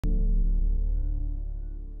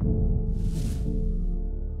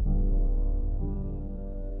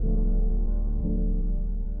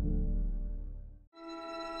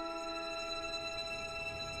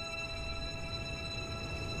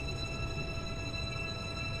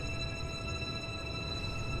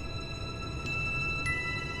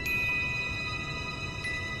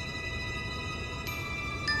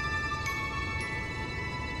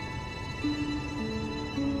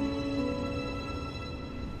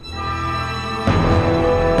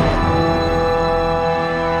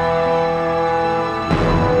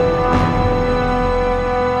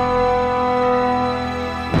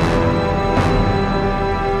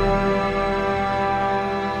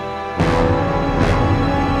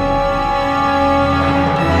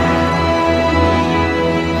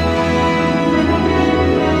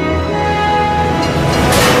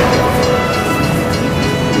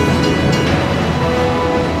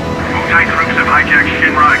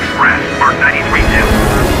Express, Mark 93-2.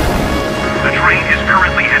 The train is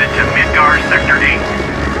currently headed to Midgar Sector 8.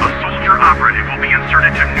 A soldier operative will be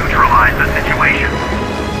inserted to neutralize the situation.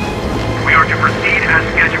 We are to proceed as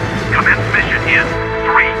scheduled. Commence mission in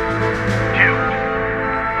 3, 2,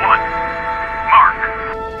 1. Mark.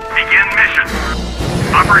 Begin mission.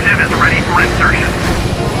 Operative is ready for insertion.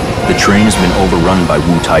 The train has been overrun by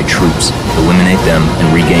Wutai troops. Eliminate them and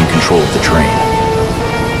regain control of the train.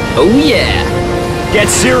 Oh yeah! Get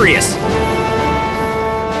serious!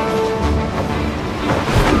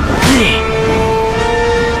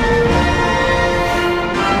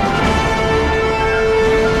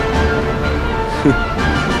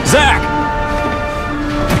 Zack!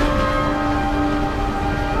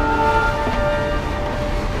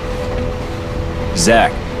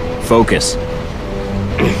 Zack, focus.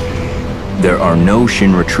 There are no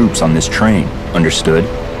Shinra troops on this train, understood?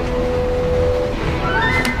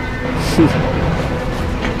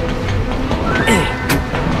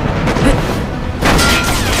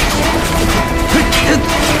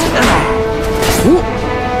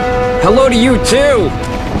 Hello to you too!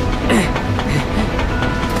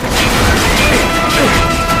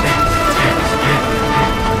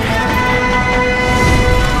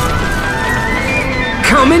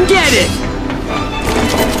 Come and get it!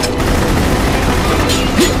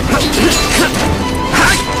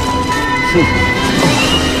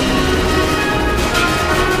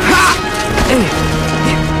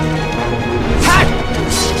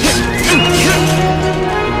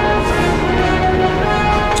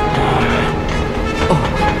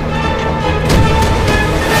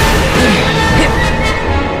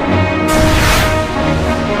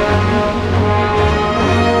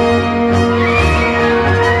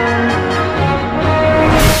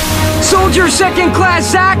 Soldier second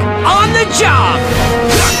class Zack, on the job!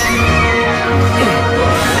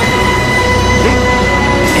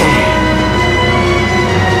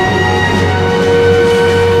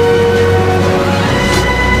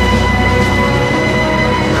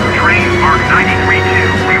 Train Mark 93-2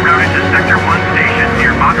 rerouted to Sector 1 station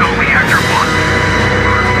near Mako Reactor 1.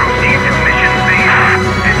 Proceed to mission phase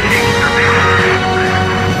and change their base.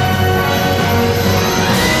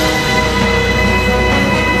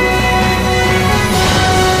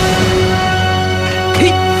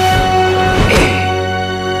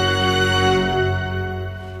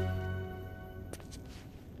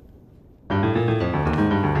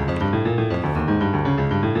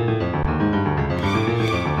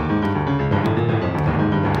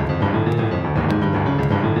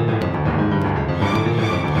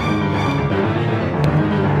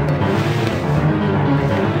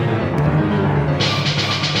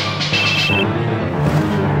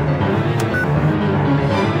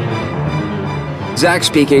 Zack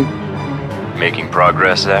speaking. Making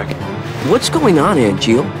progress, Zack? What's going on,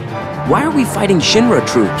 Angeal? Why are we fighting Shinra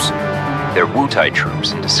troops? They're Wutai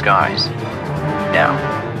troops in disguise. Now,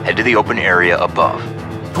 head to the open area above.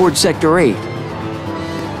 Towards Sector 8.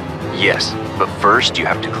 Yes, but first you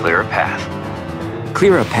have to clear a path.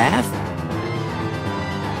 Clear a path?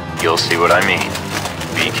 You'll see what I mean.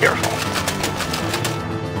 Be careful.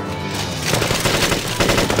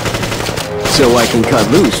 So I can cut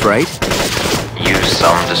loose, right? Use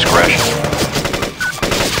some discretion.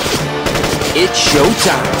 It's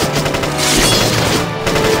showtime!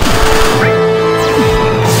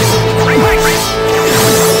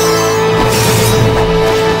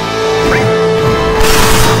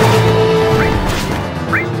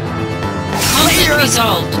 Conflict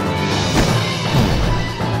resolved.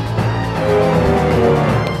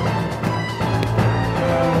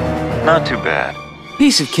 Not too bad.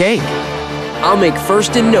 Piece of cake. I'll make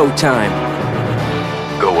first in no time.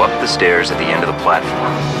 Go up the stairs at the end of the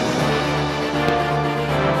platform.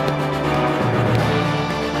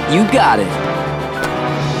 You got it.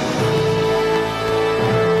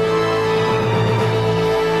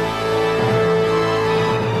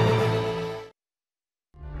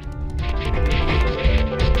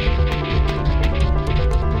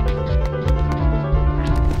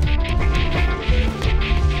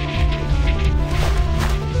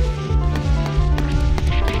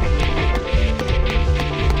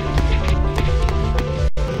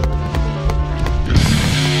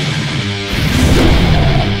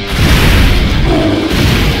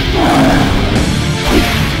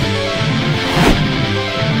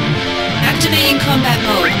 Activating combat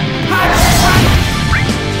mode.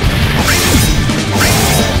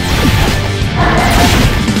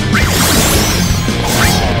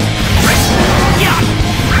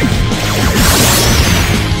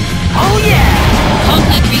 Oh yeah!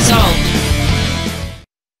 Conflict resolved.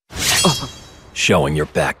 Showing your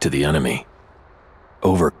back to the enemy.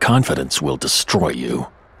 Overconfidence will destroy you.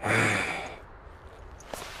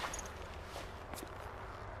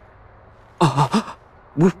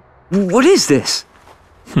 What is this?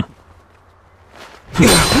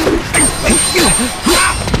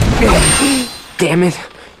 Damn it.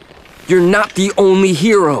 You're not the only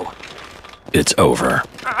hero. It's over.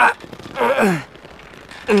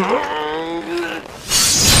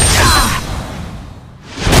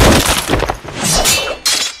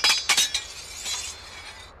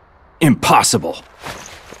 Impossible.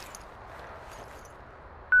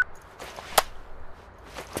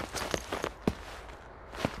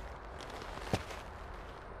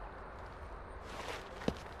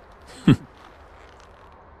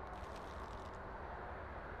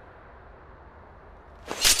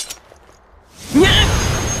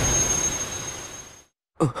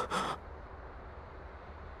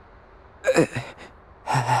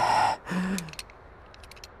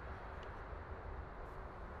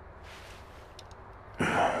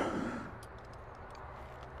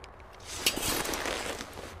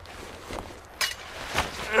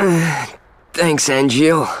 Thanks,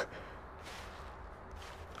 Angeal.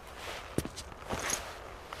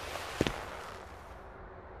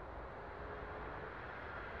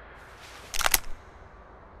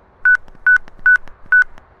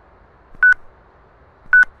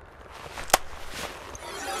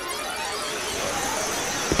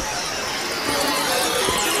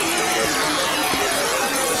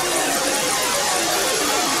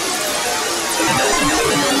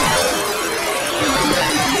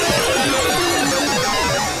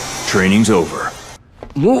 Training's over.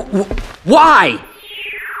 Why?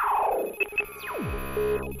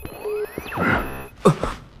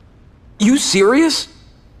 You serious?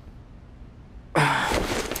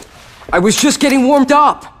 I was just getting warmed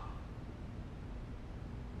up.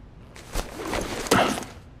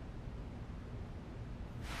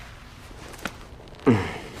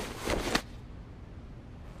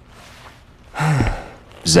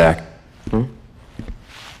 Zack.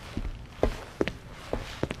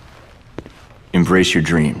 Embrace your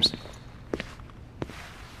dreams.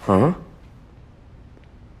 Huh?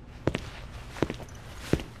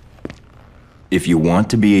 If you want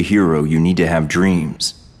to be a hero, you need to have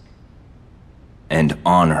dreams. And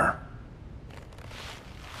honor.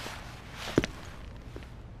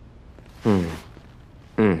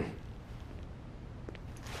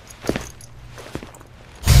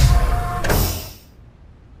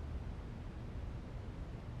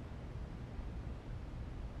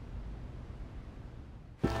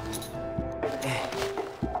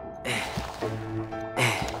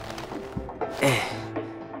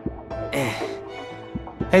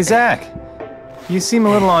 Hey, Zack. You seem a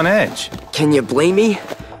little on edge. Can you blame me?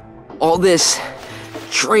 All this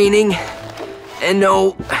training and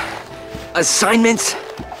no assignments,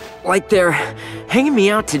 like they're hanging me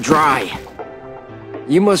out to dry.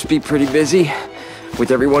 You must be pretty busy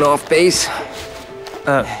with everyone off base.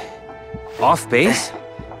 Off base?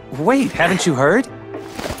 Wait, haven't you heard?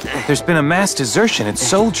 There's been a mass desertion at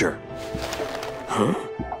Soldier. Huh?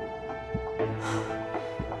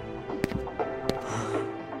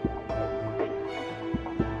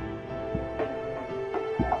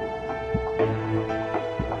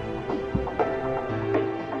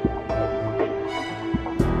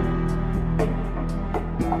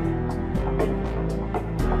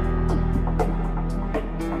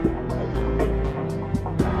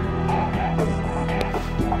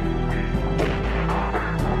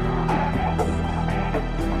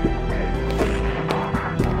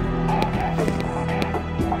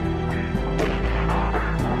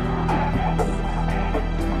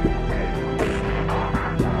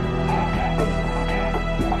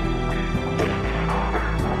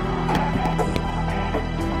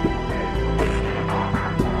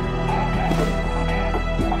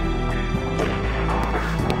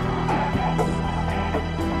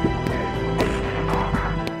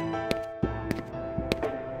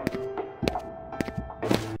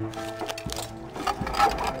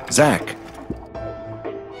 Zack.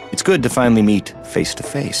 It's good to finally meet face to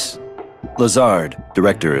face. Lazard,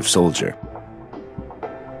 director of Soldier.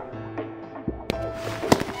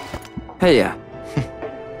 Hey,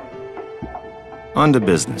 On to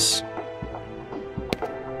business.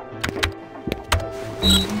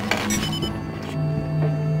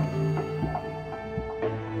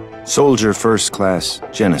 Soldier First Class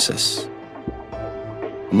Genesis.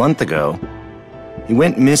 A month ago, he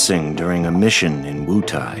went missing during a mission in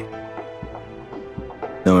Wutai.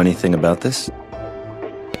 Know anything about this?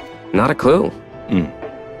 not a clue.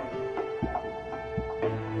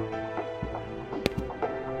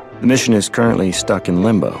 The mission is currently stuck in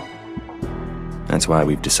limbo. That's why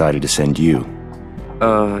we've decided to send you.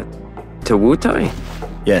 To Wutai?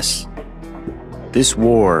 Yes. This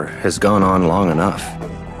war has gone on long enough.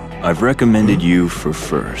 I've recommended you for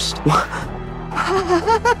first.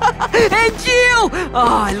 Angeal!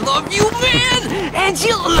 Oh, I love you, man!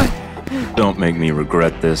 Angeal! Don't make me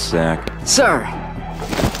regret this, Zack. Sir!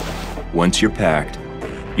 Once you're packed,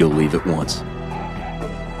 you'll leave at once.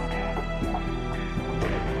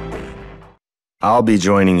 I'll be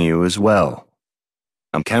joining you as well.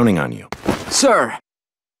 I'm counting on you. Sir!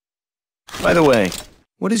 By the way,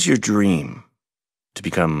 what is your dream? To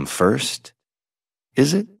become first?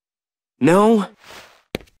 Is it? No.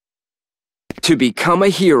 To become a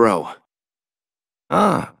hero.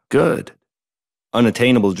 Ah, good.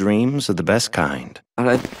 Unattainable dreams are the best kind.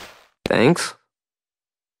 Thanks.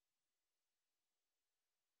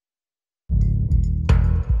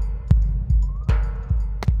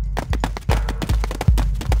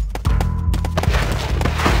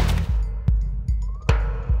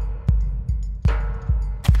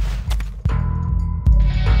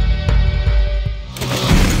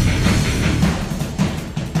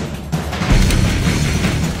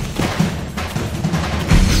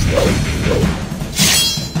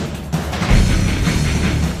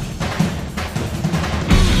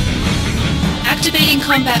 Activating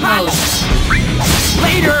combat mode.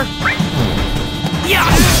 Later! Yeah!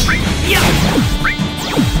 Yeah!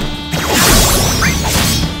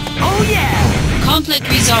 Oh yeah! Conflict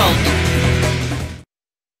resolved.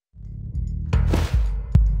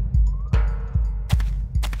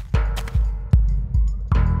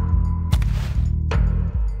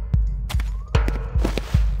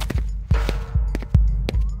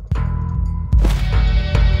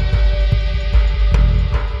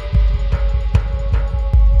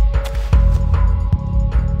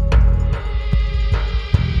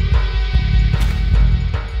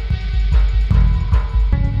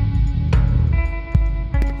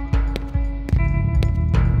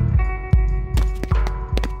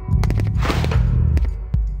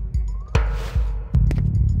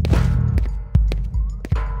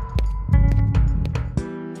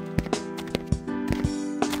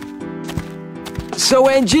 So,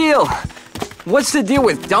 Angeal, what's the deal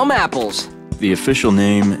with dumb apples? The official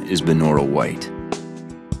name is Binaural White.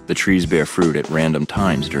 The trees bear fruit at random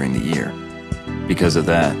times during the year. Because of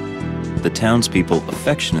that, the townspeople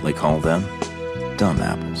affectionately call them dumb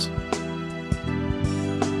apples.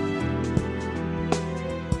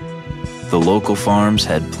 The local farms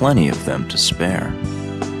had plenty of them to spare.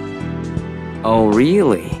 Oh,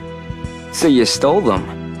 really? So you stole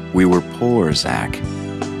them? We were poor, Zack.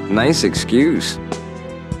 Nice excuse.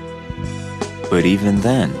 But even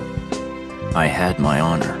then, I had my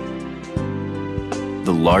honor.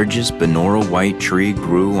 The largest binaural white tree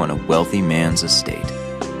grew on a wealthy man's estate.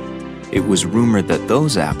 It was rumored that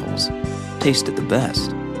those apples tasted the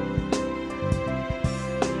best.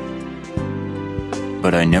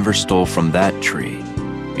 But I never stole from that tree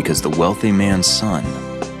because the wealthy man's son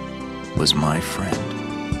was my friend.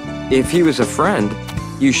 If he was a friend,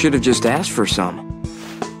 you should have just asked for some.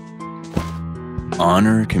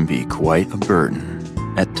 Honor can be quite a burden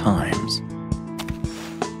at times.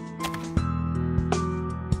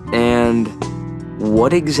 And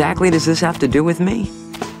what exactly does this have to do with me?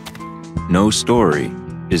 No story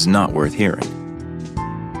is not worth hearing.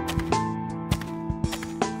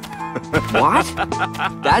 What?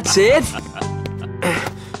 That's it?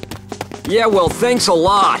 Yeah, well, thanks a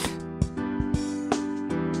lot.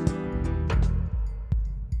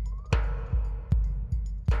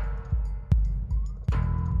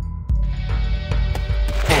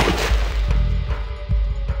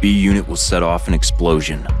 B unit will set off an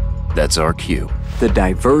explosion. That's our cue. The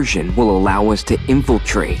diversion will allow us to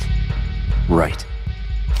infiltrate. Right.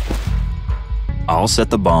 I'll set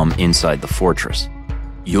the bomb inside the fortress.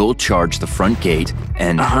 You'll charge the front gate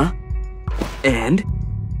and... Uh-huh. And?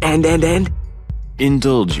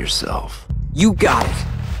 Indulge yourself. You got it.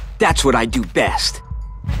 That's what I do best.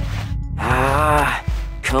 Ah,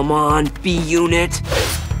 come on, B unit.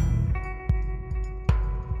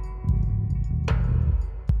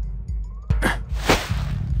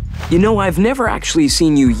 You know, I've never actually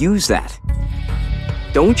seen you use that.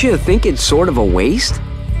 Don't you think it's sort of a waste?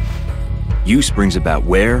 Use brings about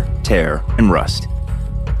wear, tear, and rust.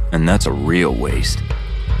 And that's a real waste.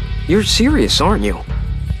 You're serious, aren't you?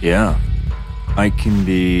 Yeah. I can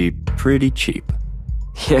be pretty cheap.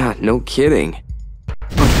 Yeah, no kidding.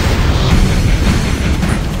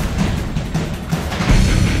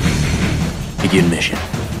 Begin mission.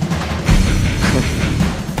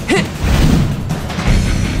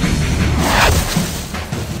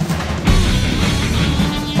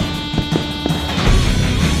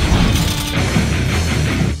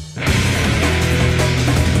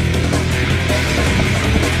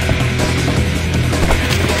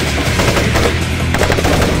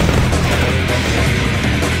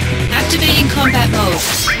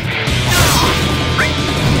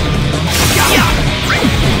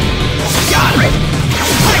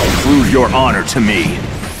 your honor to me.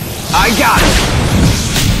 I got it!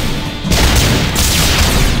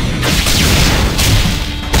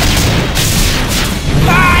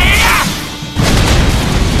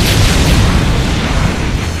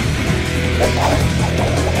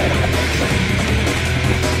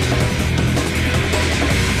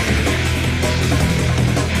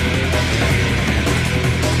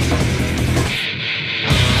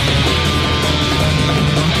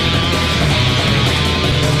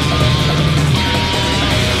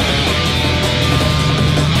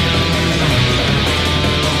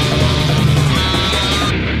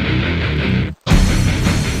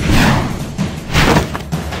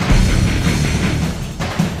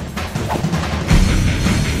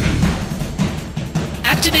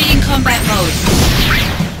 Activating combat mode.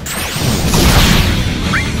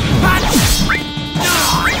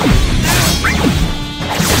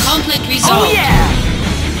 Conflict resolved. Oh yeah!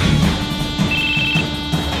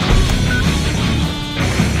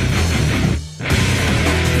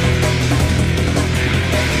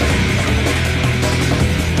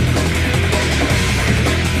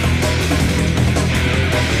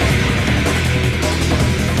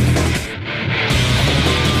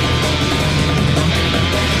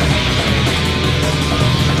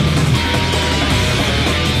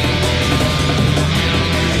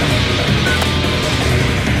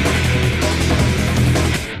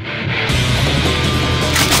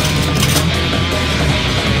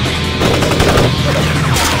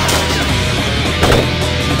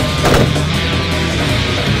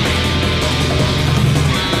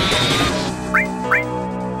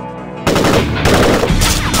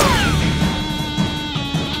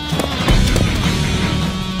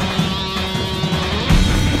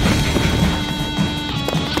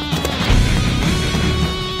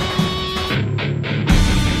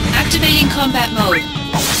 Activating combat mode.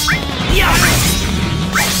 Yeah!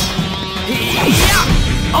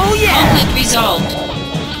 Oh yeah! Conflict resolved.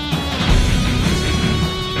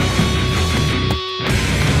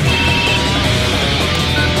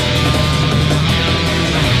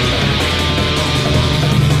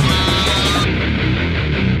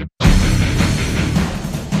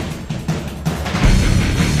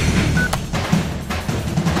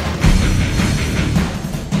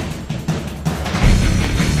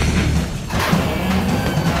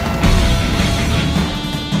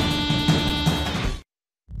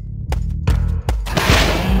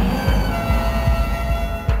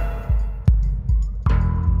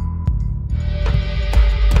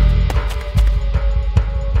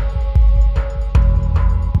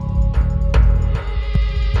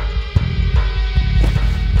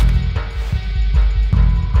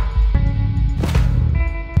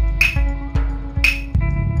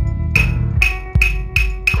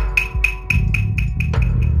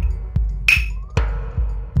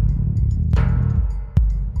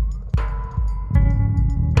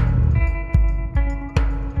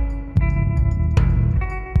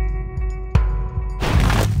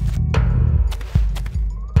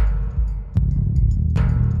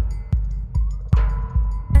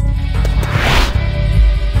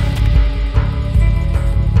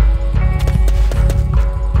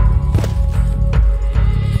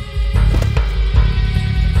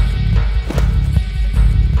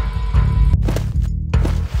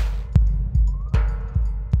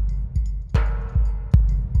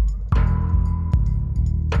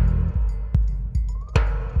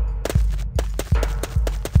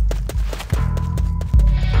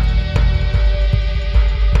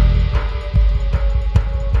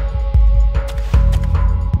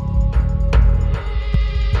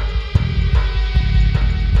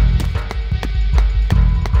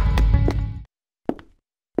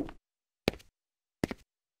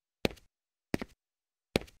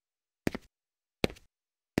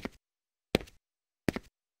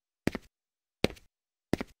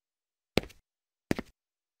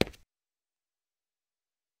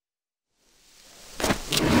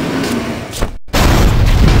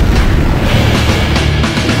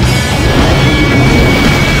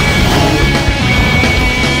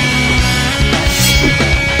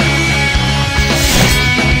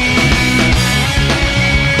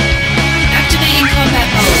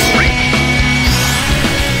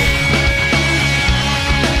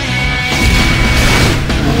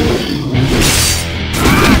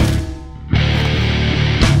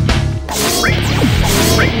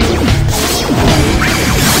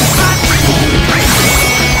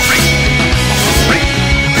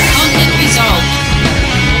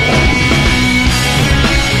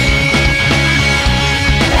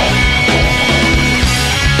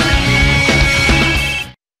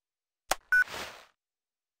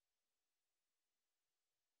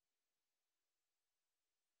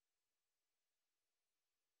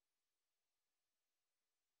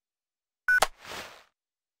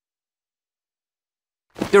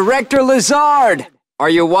 Director Lazard, are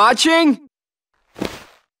you watching?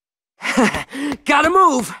 Gotta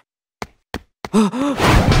move! No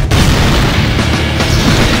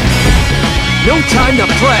time to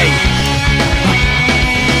play!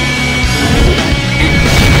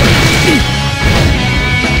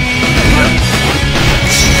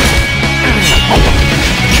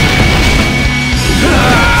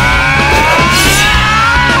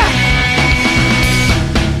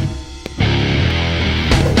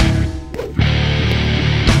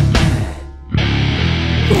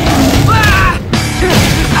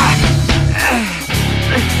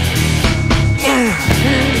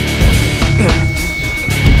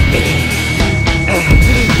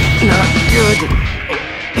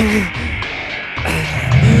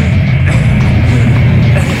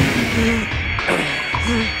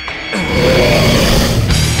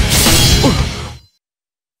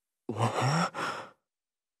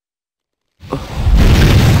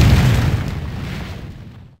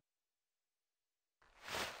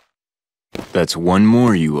 That's one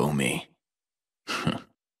more you owe me.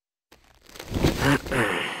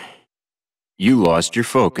 You lost your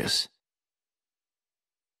focus.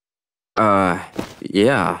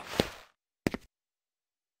 Yeah.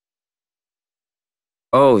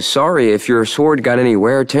 Oh, sorry if your sword got any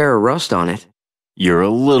wear, tear, or rust on it. You're a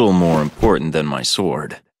little more important than my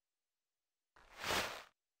sword.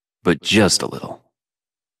 But just a little.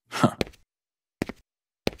 Huh.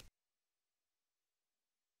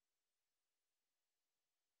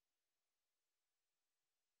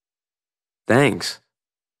 Thanks.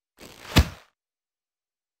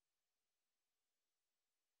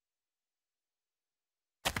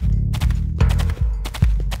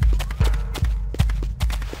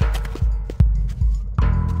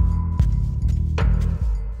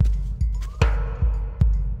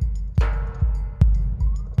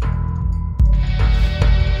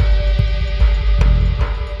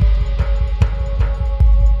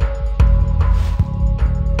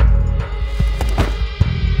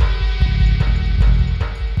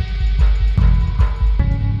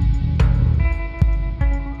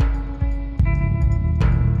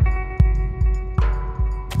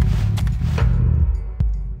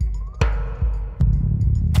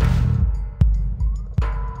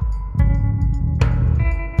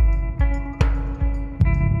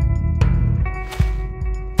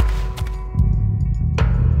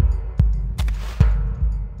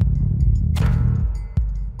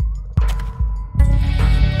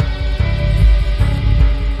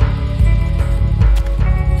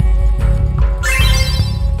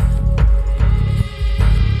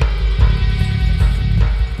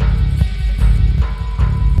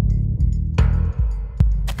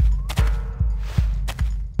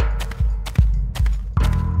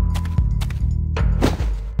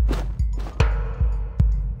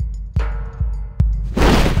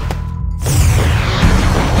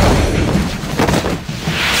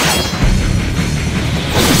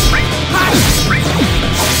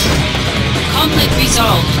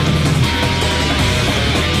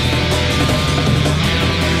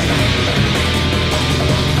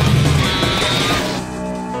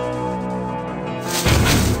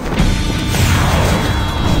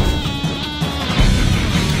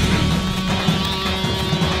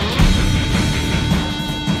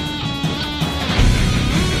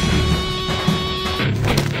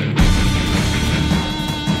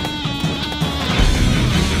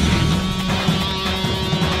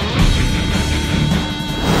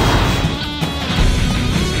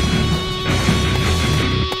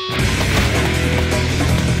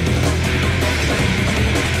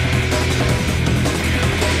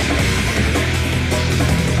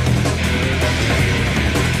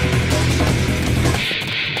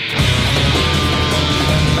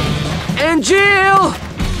 Angeal!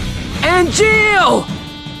 Angeal!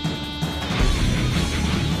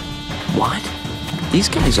 What? These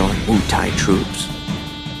guys aren't Wutai troops.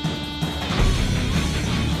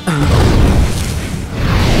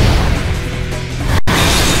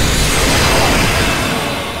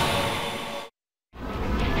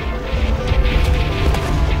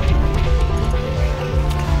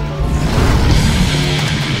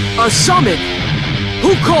 A summon!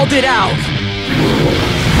 Who called it out?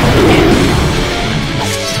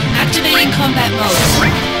 Activating combat mode.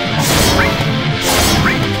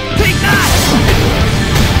 Take that!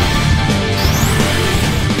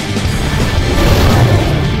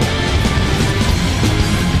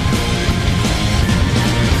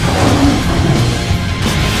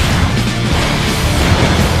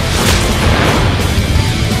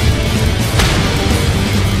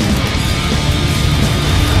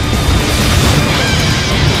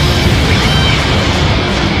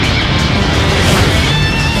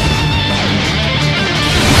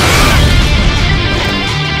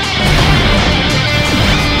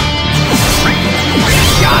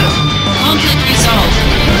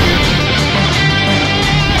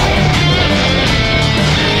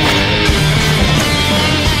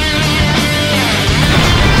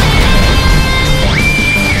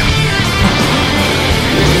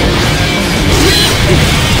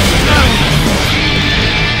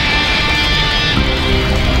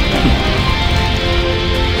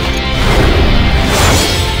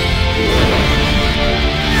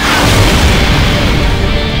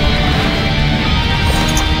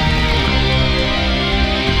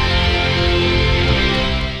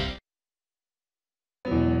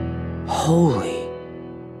 Holy.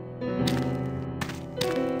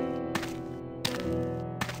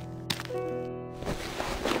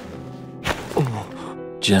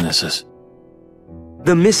 Genesis.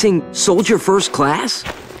 The missing Soldier First Class?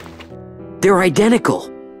 They're identical.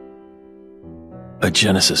 A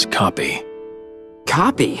Genesis copy.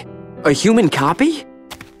 Copy? A human copy?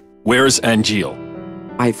 Where's Angeal?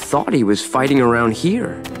 I thought he was fighting around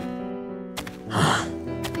here.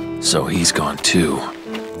 So he's gone too.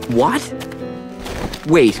 What?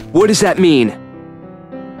 Wait, what does that mean?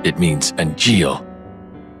 It means Angeal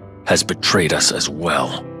has betrayed us as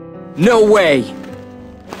well. No way!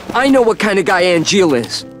 I know what kind of guy Angeal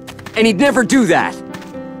is, and he'd never do that.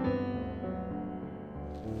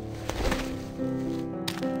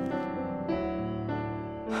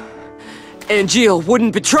 Angeal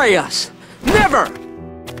wouldn't betray us. Never!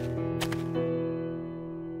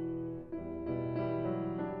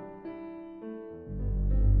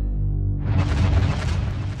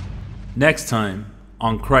 Next time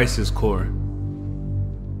on Crisis Core.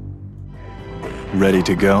 Ready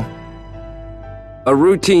to go? A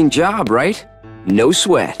routine job, right? No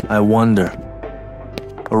sweat. I wonder.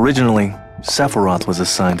 Originally, Sephiroth was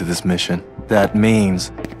assigned to this mission. That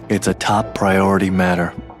means it's a top priority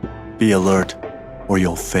matter. Be alert, or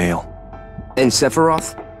you'll fail. And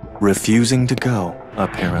Sephiroth? Refusing to go,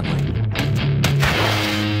 apparently.